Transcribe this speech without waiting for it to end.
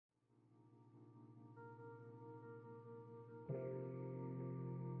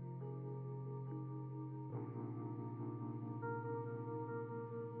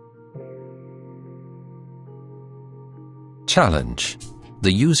Challenge.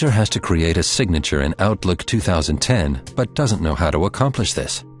 The user has to create a signature in Outlook 2010 but doesn't know how to accomplish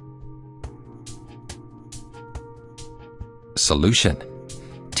this. Solution.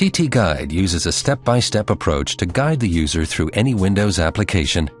 TT Guide uses a step-by-step approach to guide the user through any Windows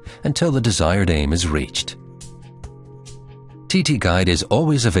application until the desired aim is reached. TT Guide is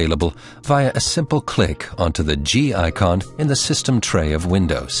always available via a simple click onto the G icon in the system tray of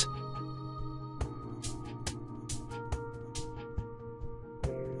Windows.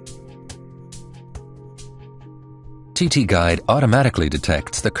 TT Guide automatically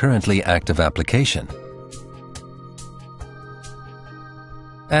detects the currently active application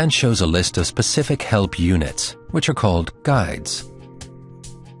and shows a list of specific help units, which are called guides.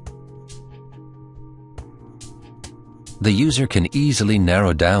 The user can easily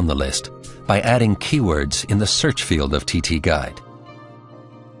narrow down the list by adding keywords in the search field of TT Guide.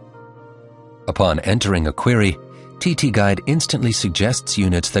 Upon entering a query, TT Guide instantly suggests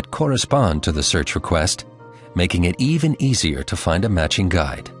units that correspond to the search request, making it even easier to find a matching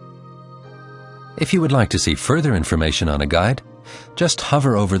guide. If you would like to see further information on a guide, just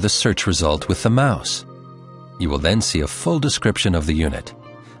hover over the search result with the mouse. You will then see a full description of the unit,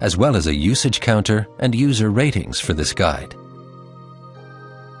 as well as a usage counter and user ratings for this guide.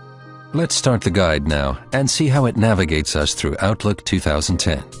 Let's start the guide now and see how it navigates us through Outlook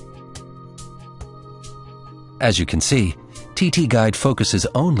 2010. As you can see, TT Guide focuses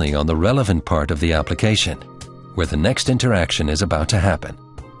only on the relevant part of the application, where the next interaction is about to happen.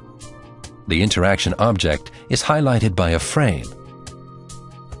 The interaction object is highlighted by a frame.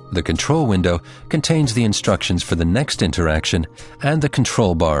 The control window contains the instructions for the next interaction and the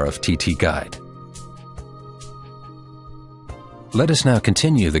control bar of TT Guide. Let us now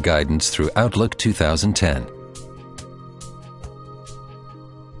continue the guidance through Outlook 2010.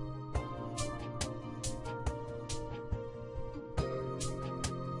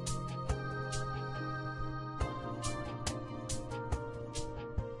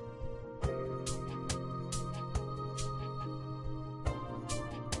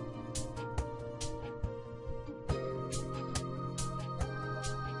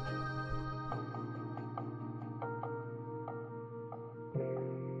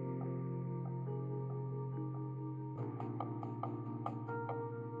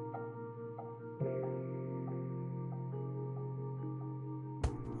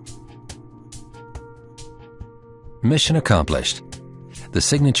 Mission accomplished. The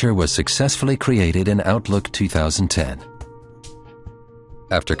signature was successfully created in Outlook 2010.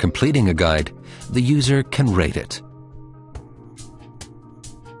 After completing a guide, the user can rate it.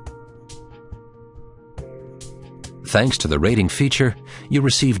 Thanks to the rating feature, you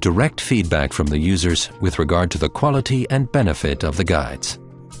receive direct feedback from the users with regard to the quality and benefit of the guides.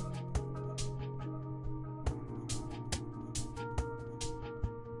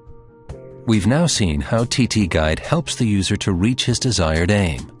 We've now seen how TT Guide helps the user to reach his desired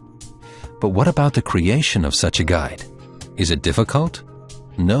aim. But what about the creation of such a guide? Is it difficult?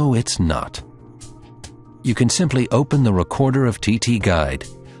 No, it's not. You can simply open the recorder of TT Guide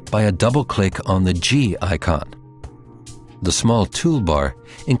by a double click on the G icon. The small toolbar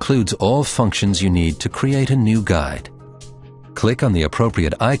includes all functions you need to create a new guide. Click on the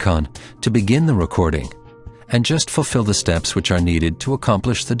appropriate icon to begin the recording, and just fulfill the steps which are needed to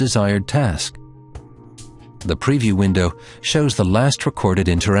accomplish the desired task. The preview window shows the last recorded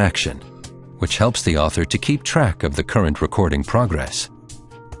interaction, which helps the author to keep track of the current recording progress.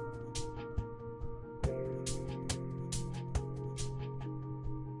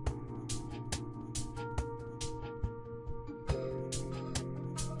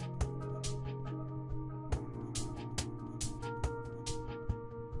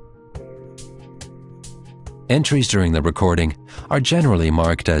 Entries during the recording are generally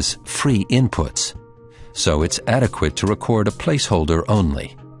marked as free inputs, so it's adequate to record a placeholder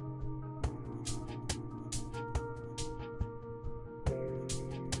only.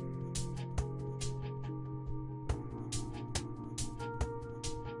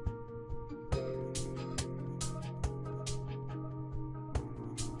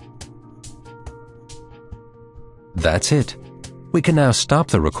 That's it. We can now stop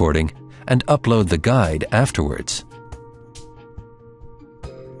the recording and upload the guide afterwards.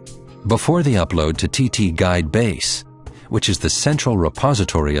 Before the upload to TT Guide Base, which is the central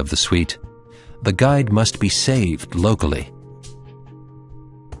repository of the suite, the guide must be saved locally.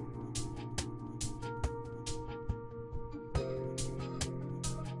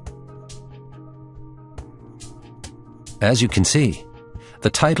 As you can see, the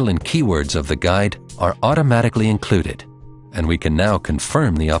title and keywords of the guide are automatically included, and we can now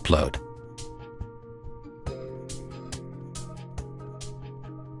confirm the upload.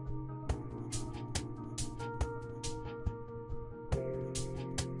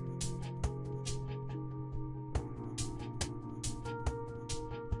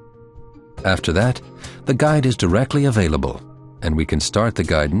 After that, the guide is directly available, and we can start the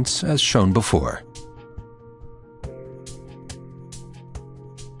guidance as shown before.